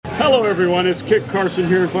Hello everyone, it's Kit Carson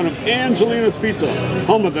here in front of Angelina's Pizza,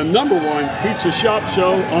 home of the #1 pizza shop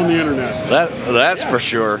show on the internet. That's for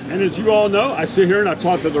sure. And as you all know, I sit here and I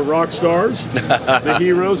talk to the rock stars, the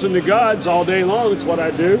heroes and the gods all day long. It's what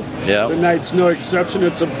I do. Yeah. Tonight's no exception.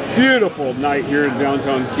 It's a beautiful night here in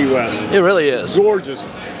downtown Key West. It really is. Gorgeous.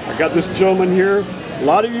 I got this gentleman here. A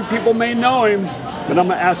lot of you people may know him, but I'm going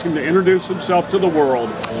to ask him to introduce himself to the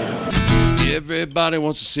world. Everybody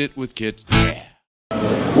wants to sit with Kit.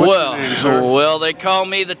 Well, they call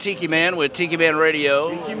me the Tiki Man with Tiki Man Radio.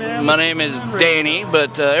 Tiki Man? My name is Danny,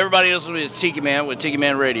 but everybody knows me as Tiki Man with Tiki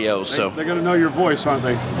Man Radio. So They're going to know your voice, aren't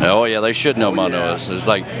they? Oh yeah, they should know my voice. It's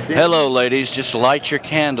like, hello ladies, just light your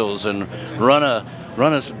candles and run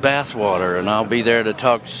us bath water, and I'll be there to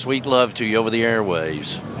talk sweet love to you over the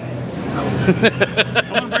airwaves. I'm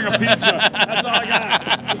going to bring a pizza. That's all I got.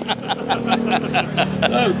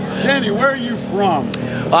 So, Danny, where are you from?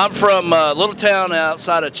 I'm from a little town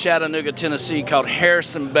outside of Chattanooga, Tennessee called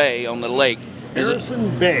Harrison Bay on the lake.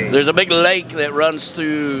 Harrison Bay. There's a big lake that runs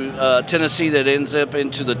through Tennessee that ends up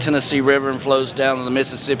into the Tennessee River and flows down to the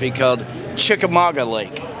Mississippi called Chickamauga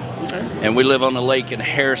Lake. Okay. And we live on the lake in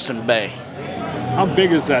Harrison Bay. How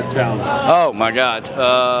big is that town? Oh my God,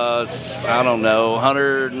 I don't know,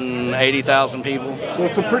 180,000 people. So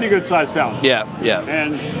it's a pretty good sized town. Yeah.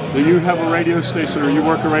 And do you have a radio station, or you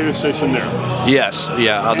work a radio station there? Yes,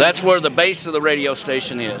 yeah. That's where the base of the radio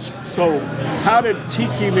station is. So how did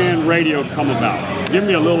Tiki Man Radio come about? Give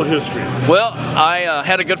me a little history. Well, I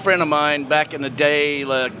had a good friend of mine back in the day,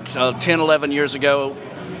 like 10, 11 years ago,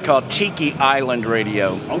 called Tiki Island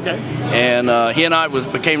Radio. Okay. And he and I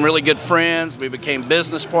became really good friends. We became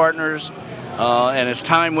business partners. And as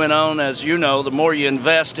time went on, as you know, the more you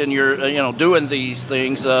invest in your, doing these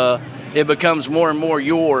things, it becomes more and more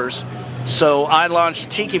yours. So I launched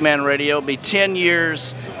Tiki Man Radio. It'll be 10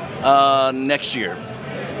 years next year.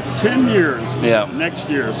 10 years. Yeah. Next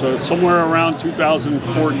year. So it's somewhere around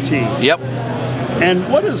 2014. Yep. And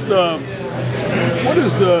what is the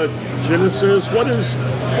genesis? What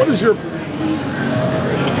is your...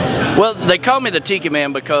 Well, they call me the Tiki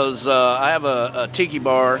Man because I have a tiki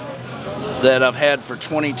bar that I've had for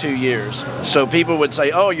 22 years. So people would say,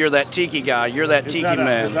 oh, you're that tiki guy, you're that Tiki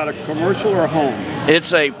Man. Is that a commercial or a home?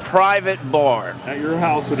 It's a private bar. At your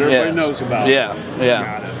house that everybody knows about. Yeah.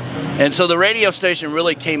 Got it. And so the radio station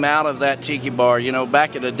really came out of that tiki bar,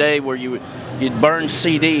 back in the day where you'd burn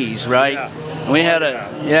CDs, right? Yeah. We had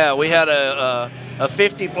a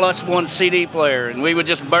 50+1 CD player, and we would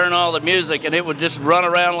just burn all the music, and it would just run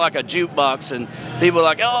around like a jukebox, and people were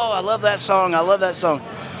like, oh, I love that song.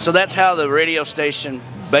 So that's how the radio station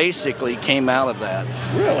basically came out of that.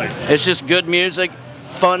 Really? It's just good music,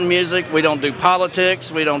 fun music. We don't do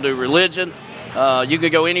politics. We don't do religion. You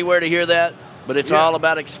could go anywhere to hear that, but it's all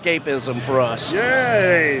about escapism for us.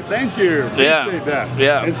 Yay! Thank you. Appreciate that.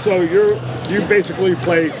 Yeah. And so you basically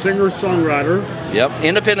play singer-songwriter. Yep.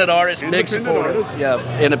 Independent artist, big supporter. Artist. Yeah.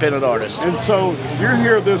 Independent artist. And so you're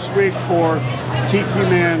here this week for Tiki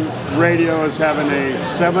Man Radio is having a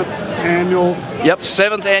 7th annual. Yep.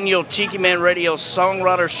 7th annual Tiki Man Radio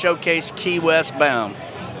Songwriter Showcase Key West bound.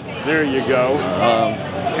 There you go.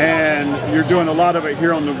 And you're doing a lot of it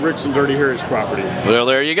here on the Ricks and Dirty Harry's property. Well,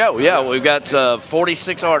 there you go. Yeah, we've got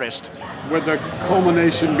 46 artists. With the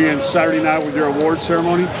culmination being Saturday night with your award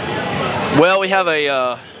ceremony? Well, we have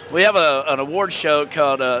an award show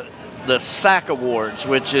called the SAC Awards,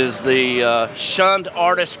 which is the Shunned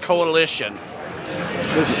Artist Coalition.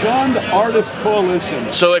 The Shunned Artist Coalition.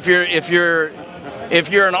 So if you're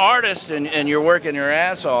an artist and you're working your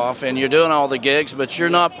ass off and you're doing all the gigs, but you're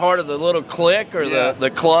not part of the little clique or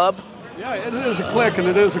the club. Yeah, it is a clique and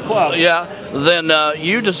it is a club. Yeah, then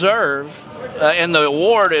you deserve, and the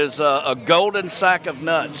award is a golden sack of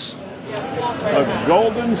nuts. A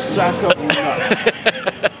golden sack of nuts.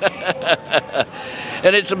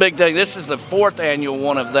 And it's a big thing. This is the 4th annual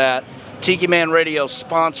one of that. Tiki Man Radio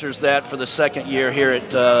sponsors that for the 2nd year here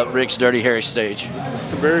at Rick's Dirty Harry Stage.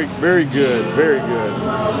 Very, very good, very good.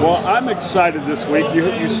 Well, I'm excited this week.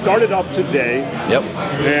 You started off today. Yep.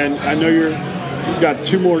 And I know you've got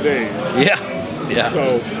 2 more days. Yeah.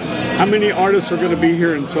 So how many artists are going to be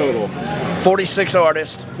here in total? 46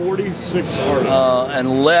 artists. 46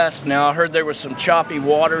 artists. Now I heard there was some choppy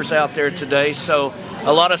waters out there today, so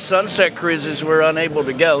a lot of sunset cruises were unable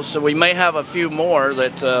to go. So we may have a few more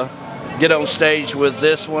that get on stage with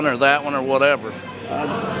this one or that one or whatever.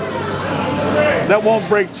 That won't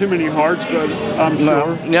break too many hearts, but I'm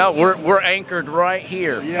sure. No, we're anchored right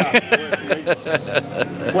here. Yeah.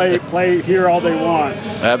 Play here all they want.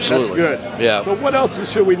 Absolutely. That's good. Yeah. So what else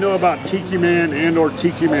should we know about Tiki Man and or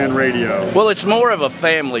Tiki Man Radio? Well, it's more of a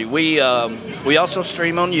family. We We also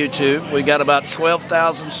stream on YouTube. We got about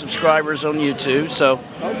 12,000 subscribers on YouTube, so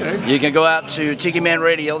you can go out to Tiki Man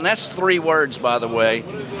Radio, and that's 3 words, by the way,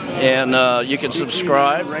 and you can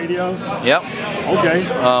subscribe. Tiki Man Radio. Yep. Okay.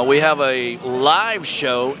 We have a live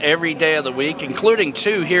show every day of the week, including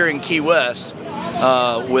 2 here in Key West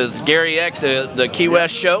with Gary Eck, the Key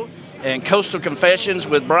West show, and Coastal Confessions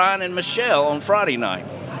with Brian and Michelle on Friday night.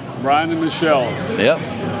 Brian and Michelle. Yep.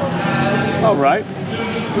 All right.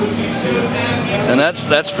 And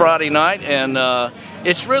that's Friday night, and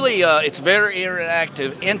it's really it's very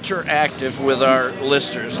interactive with our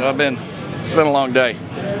listeners. It's been a long day.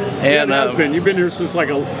 And it has been. You've been here since like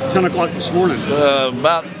 10 o'clock this morning.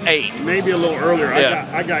 About 8. Maybe a little earlier. Yeah.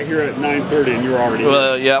 I got here at 9:30, and you were already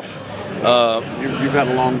here. Yep. You've had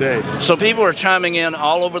a long day. So people are chiming in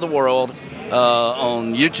all over the world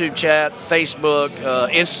on YouTube chat, Facebook,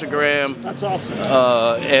 Instagram. That's awesome.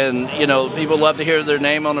 And, people love to hear their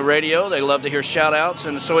name on the radio. They love to hear shout-outs.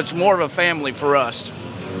 And so it's more of a family for us.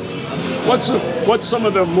 What's some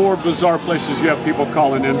of the more bizarre places you have people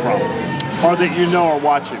calling in from? Or that you know are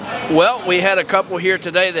watching? Well, we had a couple here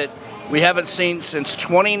today that we haven't seen since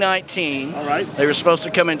 2019. All right. They were supposed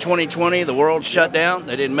to come in 2020. The world shut down.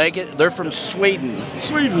 They didn't make it. They're from Sweden.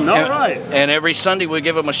 Sweden, all right. And every Sunday we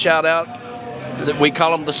give them a shout-out. We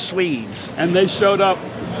call them the Swedes. And they showed up.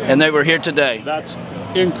 And they were here today. That's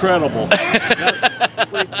incredible. That's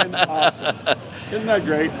freaking awesome. Isn't that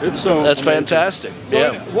great? It's so That's amazing. Fantastic. So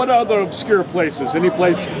yeah. What other obscure places? Any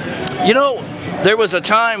place? There was a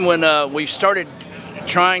time when we started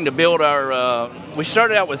trying to build our... we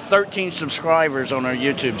started out with 13 subscribers on our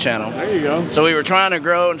YouTube channel. There you go. So we were trying to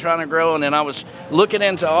grow, and then I was looking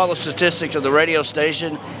into all the statistics of the radio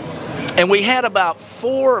station, and we had about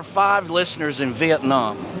 4 or 5 listeners in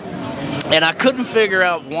Vietnam, and I couldn't figure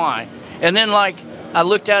out why. And then, I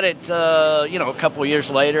looked at it, a couple of years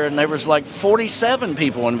later, and there was 47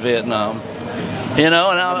 people in Vietnam. And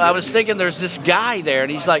I was thinking there's this guy there,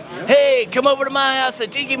 and he's like, hey, come over to my house, the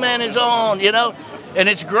Tiki Man is on, And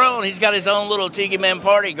it's grown. He's got his own little Tiki Man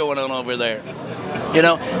party going on over there.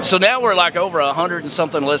 So now we're over 100 and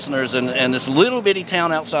something listeners in this little bitty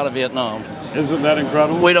town outside of Vietnam. Isn't that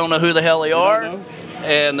incredible? We don't know who the hell they are.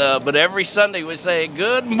 And but every Sunday we say,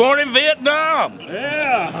 good morning, Vietnam.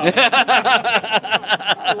 Yeah.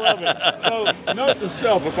 I love it. So note to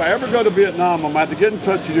self, if I ever go to Vietnam, I'm going to have to get in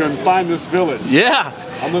touch with you and find this village. Yeah.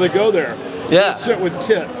 I'm going to go there. Yeah. Sit with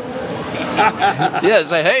Kit. Yeah,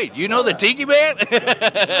 say, hey, do you know the Tiki Man?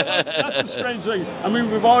 That's a strange thing. I mean,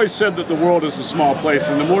 we've always said that the world is a small place,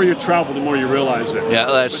 and the more you travel, the more you realize it. Yeah,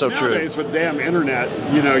 that's so nowadays, true. with damn internet,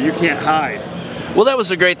 you can't hide. Well, that was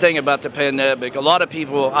the great thing about the pandemic. A lot of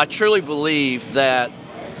people, I truly believe that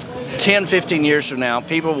 10, 15 years from now,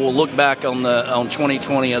 people will look back on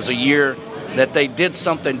 2020 as a year that they did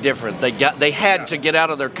something different. They had to get out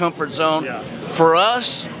of their comfort zone. Yeah. For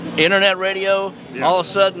us, internet radio, all of a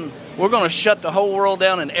sudden, we're going to shut the whole world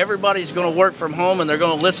down, and everybody's going to work from home, and they're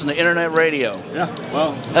going to listen to internet radio. Yeah,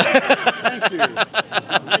 well, thank you.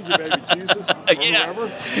 Thank you, baby Jesus. Yeah. Whoever.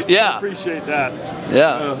 Yeah. I appreciate that.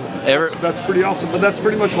 Yeah. That's pretty awesome, but that's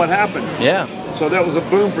pretty much what happened. Yeah. So that was a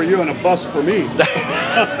boom for you and a bust for me.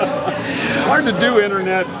 It's hard to do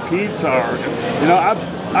internet pizza.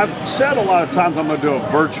 I've said a lot of times I'm going to do a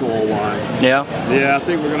virtual one. Yeah. Yeah, I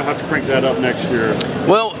think we're going to have to crank that up next year.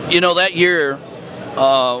 Well, that year,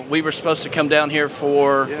 we were supposed to come down here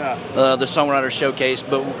for the Songwriter Showcase,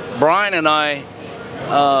 but Brian and I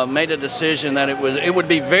made a decision that it would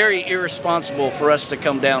be very irresponsible for us to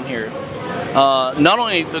come down here. Not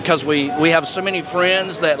only because we have so many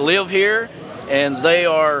friends that live here, and they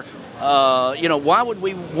are, why would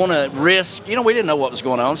we want to risk? We didn't know what was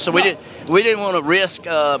going on, so we didn't want to risk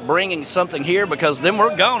bringing something here, because then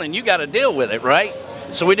we're gone and you got to deal with it, right?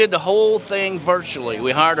 So we did the whole thing virtually.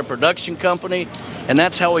 We hired a production company, and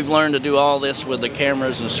that's how we've learned to do all this with the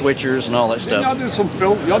cameras and switchers and all that stuff. Y'all did some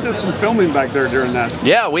filming back there during that.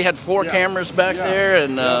 Yeah, we had 4 cameras back there,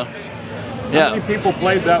 and How many people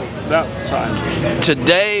played that time?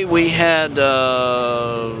 Today we had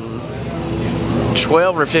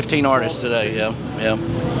 12 or 15 artists today. Yeah.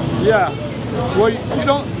 Yeah. Well, you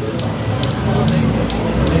don't.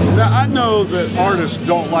 Now, I know that artists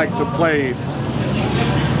don't like to play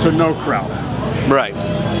to no crowd. Right.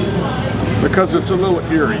 Because it's a little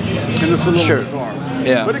eerie and it's a little bizarre.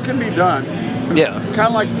 Yeah. But it can be done. Yeah. Kind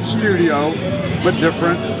of like the studio, but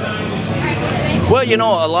different. Well,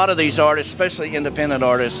 a lot of these artists, especially independent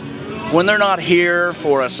artists, when they're not here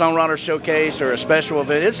for a Songwriter Showcase or a special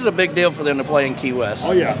event, this is a big deal for them to play in Key West.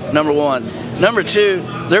 Oh, yeah. Number one. Number two,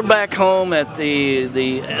 they're back home at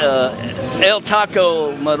the El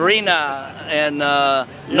Taco Marina and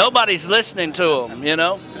nobody's listening to them, you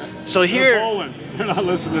know. So here, you're not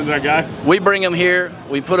listening to that guy. We bring them here.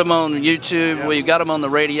 We put them on YouTube. Yeah. We got them on the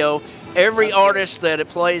radio. Every artist that it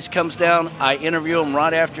plays comes down. I interview them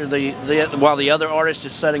right after while the other artist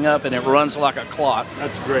is setting up, and it runs like a clock.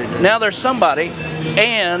 That's great. Man. Now there's somebody,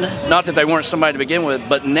 and not that they weren't somebody to begin with,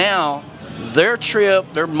 but now their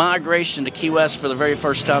trip, their migration to Key West for the very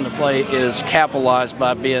first time to play is capitalized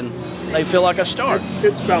by they feel like a star.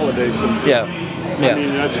 It's validation. Yeah. I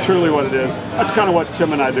mean, that's truly what it is. That's kind of what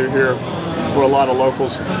Tim and I do here for a lot of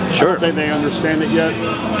locals. Sure. I don't think they understand it yet.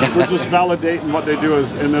 We're just validating what they do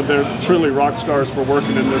and that they're truly rock stars for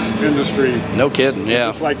working in this industry. No kidding, yeah.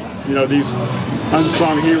 It's like, you know, these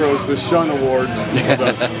unsung heroes, the Shun Awards.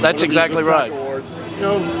 That's exactly right. Awards. You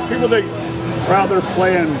know, people that are out there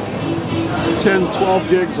playing 10, 12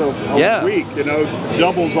 gigs a week, you know,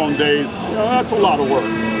 doubles on days. You know, that's a lot of work.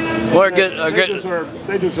 Well,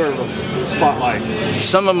 they deserve a spotlight.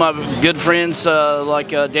 Some of my good friends, like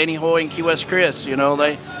Danny Hoy and Key West Chris, you know,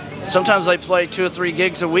 sometimes they play 2 or 3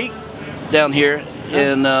 gigs a week down here,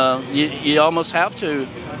 and you almost have to.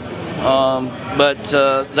 But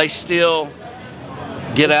they still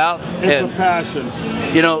get out. It's a passion.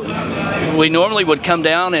 You know, we normally would come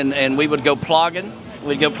down and we would go plogging.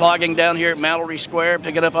 We'd go plogging down here at Mallory Square,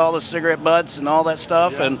 picking up all the cigarette butts and all that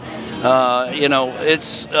stuff. Yeah. And, you know,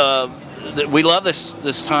 it's we love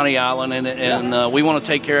this tiny island, and we want to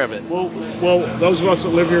take care of it. Well, those of us that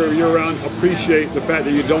live here year-round appreciate the fact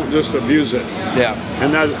that you don't just abuse it. Yeah.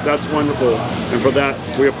 And that's wonderful. And for that,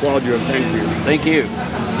 we applaud you and thank you. Thank you.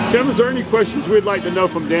 Tim, is there any questions we'd like to know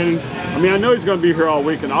from Danny? I mean, I know he's going to be here all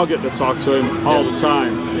week, and I'll get to talk to him all the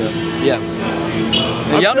time. Yeah.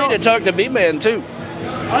 And y'all need to talk to B-Man, too.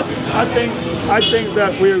 I think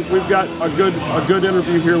that we've got a good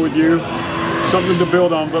interview here with you, something to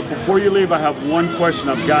build on. But before you leave, I have one question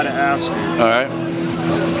I've got to ask you. All right.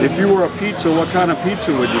 If you were a pizza, what kind of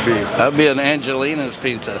pizza would you be? I'd be an Angelina's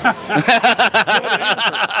pizza. Hey,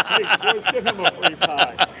 let's give him a free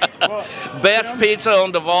pie. Well, Best pizza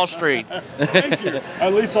on Duval Street. Thank you.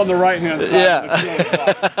 At least on the right-hand side. Yeah.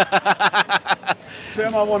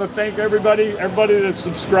 Tim, I want to thank everybody that's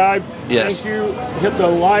subscribed. Yes. Thank you. Hit the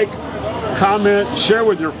like, comment, share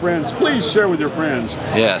with your friends. Please share with your friends.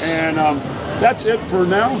 Yes. And that's it for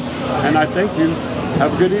now. And I thank you.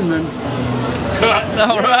 Have a good evening.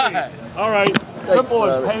 All right. All right. Thanks, simple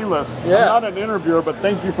brother. And painless. Yeah. I'm not an interviewer, but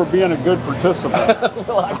thank you for being a good participant.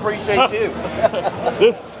 Well, I appreciate you.